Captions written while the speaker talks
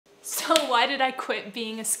So why did I quit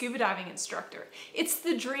being a scuba diving instructor? It's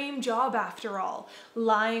the dream job after all.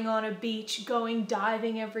 Lying on a beach, going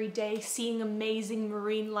diving every day, seeing amazing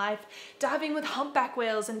marine life, diving with humpback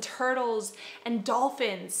whales and turtles and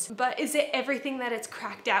dolphins. But is it everything that it's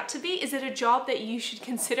cracked out to be? Is it a job that you should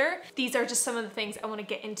consider? These are just some of the things I want to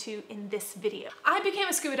get into in this video. I became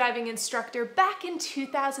a scuba diving instructor back in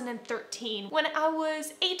 2013 when I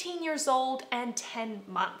was 18 years old and 10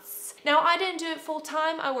 months. Now, I didn't do it full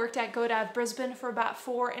time. I worked at Go Dive Brisbane for about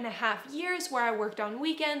 4.5 years where I worked on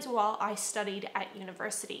weekends while I studied at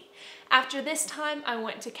university. After this time, I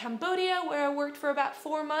went to Cambodia where I worked for about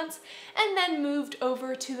 4 months and then moved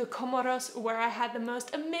over to the Comoros where I had the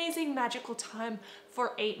most amazing magical time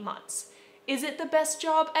for 8 months. Is it the best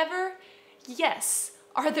job ever? Yes.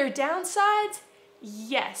 Are there downsides?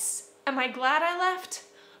 Yes. Am I glad I left?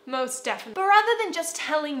 Most definitely. But rather than just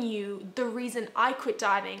telling you the reason I quit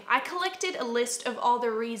diving, I collected a list of all the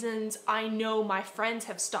reasons I know my friends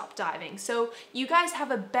have stopped diving. So you guys have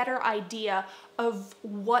a better idea of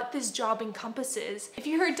what this job encompasses. If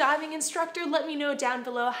you're a diving instructor, let me know down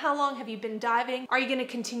below, how long have you been diving? Are you going to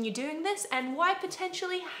continue doing this? And why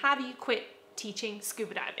potentially have you quit teaching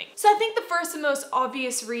scuba diving? So I think the first and most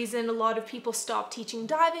obvious reason a lot of people stop teaching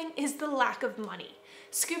diving is the lack of money.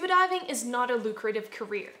 Scuba diving is not a lucrative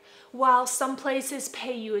career. While some places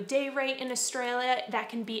pay you a day rate in Australia, that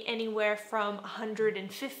can be anywhere from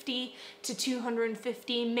 $150 to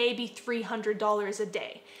 $250, maybe $300 a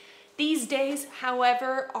day. These days,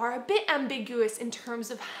 however, are a bit ambiguous in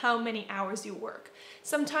terms of how many hours you work.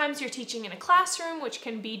 Sometimes you're teaching in a classroom, which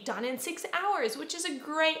can be done in 6 hours, which is a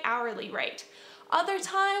great hourly rate. Other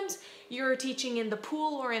times, you're teaching in the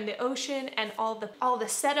pool or in the ocean and all the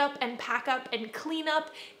setup and pack up and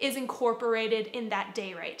cleanup is incorporated in that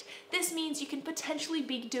day rate. This means you can potentially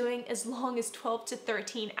be doing as long as 12 to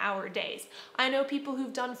 13-hour days. I know people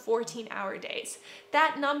who've done 14-hour days.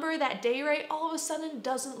 That number, that day rate, all of a sudden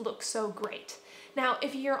doesn't look so great. Now,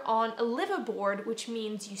 if you're on a liveaboard, which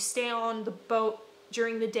means you stay on the boat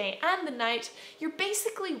during the day and the night, you're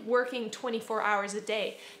basically working 24 hours a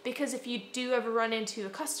day, because if you do ever run into a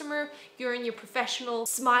customer, you're in your professional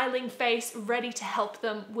smiling face ready to help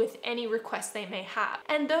them with any requests they may have.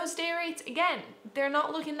 And those day rates, again, they're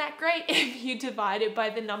not looking that great if you divide it by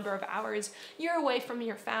the number of hours you're away from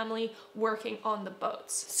your family working on the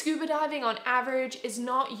boats. Scuba diving on average is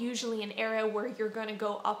not usually an area where you're going to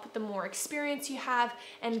go up the more experience you have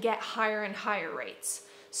and get higher and higher rates.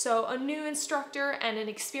 So a new instructor and an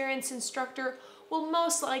experienced instructor will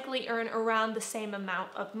most likely earn around the same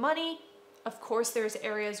amount of money. Of course, there's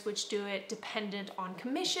areas which do it dependent on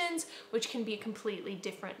commissions, which can be a completely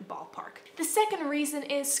different ballpark. The second reason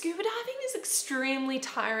is scuba diving is extremely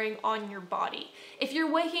tiring on your body. If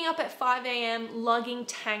you're waking up at 5 a.m., lugging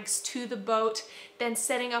tanks to the boat, then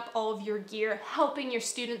setting up all of your gear, helping your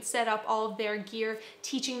students set up all of their gear,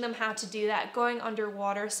 teaching them how to do that, going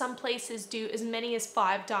underwater. Some places do as many as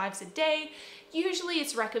 5 dives a day. Usually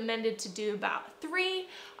it's recommended to do about 3,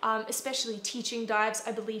 especially teaching dives.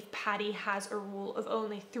 I believe PADI has a rule of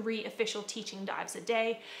only 3 official teaching dives a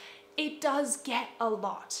day. It does get a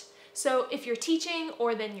lot. So if you're teaching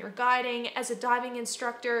or then you're guiding as a diving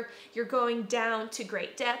instructor, you're going down to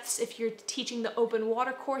great depths. If you're teaching the open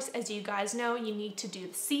water course, as you guys know, you need to do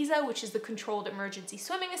the CESA, which is the Controlled Emergency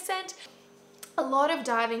Swimming Ascent. A lot of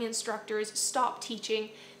diving instructors stop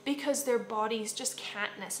teaching because their bodies just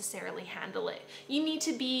can't necessarily handle it. You need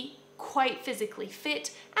to be quite physically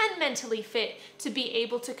fit and mentally fit to be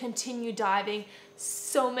able to continue diving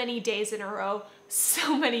so many days in a row,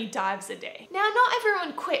 so many dives a day. Now, not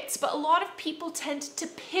everyone quits, but a lot of people tend to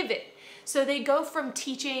pivot. So they go from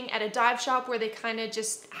teaching at a dive shop where they kind of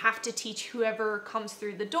just have to teach whoever comes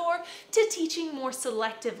through the door to teaching more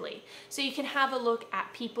selectively. So you can have a look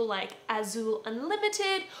at people like Azul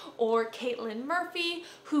Unlimited or Caitlin Murphy,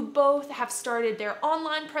 who both have started their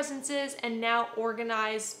online presences and now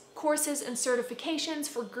organize courses and certifications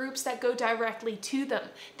for groups that go directly to them.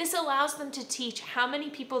 This allows them to teach how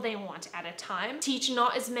many people they want at a time, teach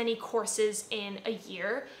not as many courses in a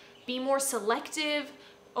year, be more selective,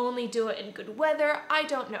 only do it in good weather, I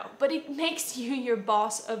don't know. But it makes you your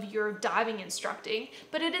boss of your diving instructing,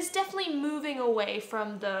 but it is definitely moving away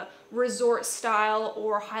from the resort style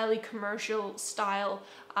or highly commercial style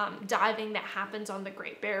diving that happens on the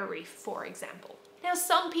Great Barrier Reef, for example. Now,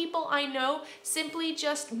 some people I know simply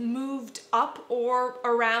just moved up or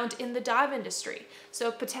around in the dive industry.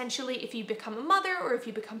 So potentially if you become a mother or if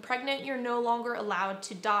you become pregnant, you're no longer allowed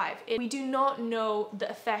to dive. We do not know the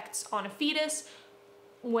effects on a fetus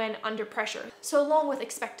when under pressure. So along with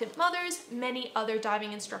expectant mothers, many other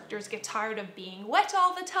diving instructors get tired of being wet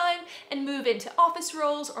all the time and move into office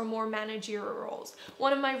roles or more managerial roles.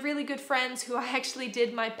 One of my really good friends, who I actually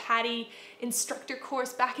did my PADI instructor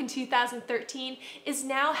course back in 2013, is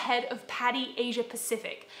now head of PADI Asia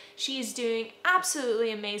Pacific. She is doing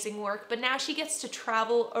absolutely amazing work, but now she gets to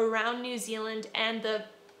travel around New Zealand and the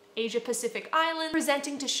Asia Pacific Island,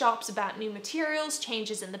 presenting to shops about new materials,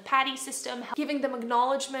 changes in the PADI system, giving them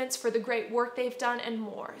acknowledgements for the great work they've done, and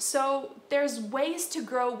more. So there's ways to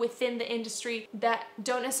grow within the industry that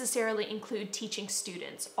don't necessarily include teaching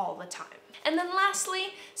students all the time. And then lastly,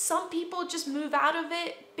 some people just move out of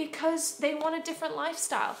it because they want a different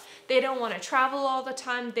lifestyle. They don't want to travel all the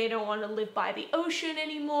time. They don't want to live by the ocean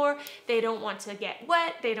anymore. They don't want to get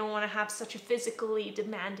wet. They don't want to have such a physically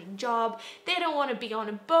demanding job. They don't want to be on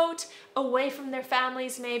a boat away from their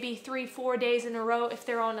families maybe 3-4 days in a row if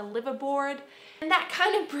they're on a liveaboard. And that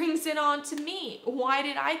kind of brings it on to me. Why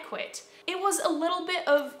did I quit? It was a little bit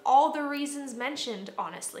of all the reasons mentioned,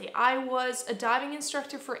 honestly. I was a diving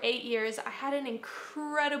instructor for 8 years. I had an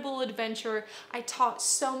incredible adventure. I taught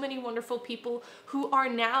so many wonderful people who are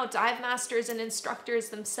now dive masters and instructors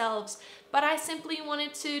themselves, but I simply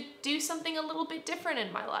wanted to do something a little bit different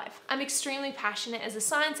in my life. I'm extremely passionate as a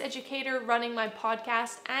science educator, running my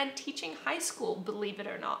podcast and teaching high school, believe it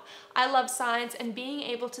or not. I love science, and being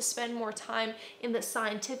able to spend more time in the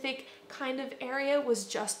scientific kind of area was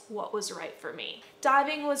just what was right for me.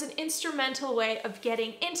 Diving was an instrumental way of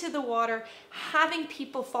getting into the water, having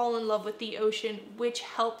people fall in love with the ocean, which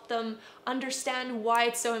helped them understand why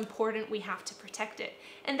it's so important we have to protect it.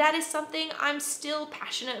 And that is something I'm still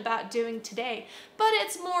passionate about doing today, but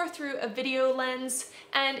it's more through a video lens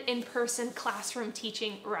and in-person classroom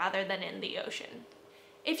teaching rather than in the ocean.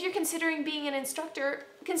 If you're considering being an instructor,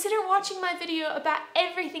 consider watching my video about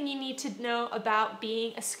everything you need to know about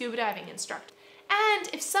being a scuba diving instructor. And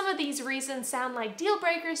if some of these reasons sound like deal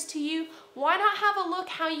breakers to you, why not have a look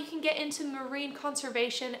how you can get into marine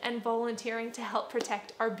conservation and volunteering to help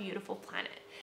protect our beautiful planet?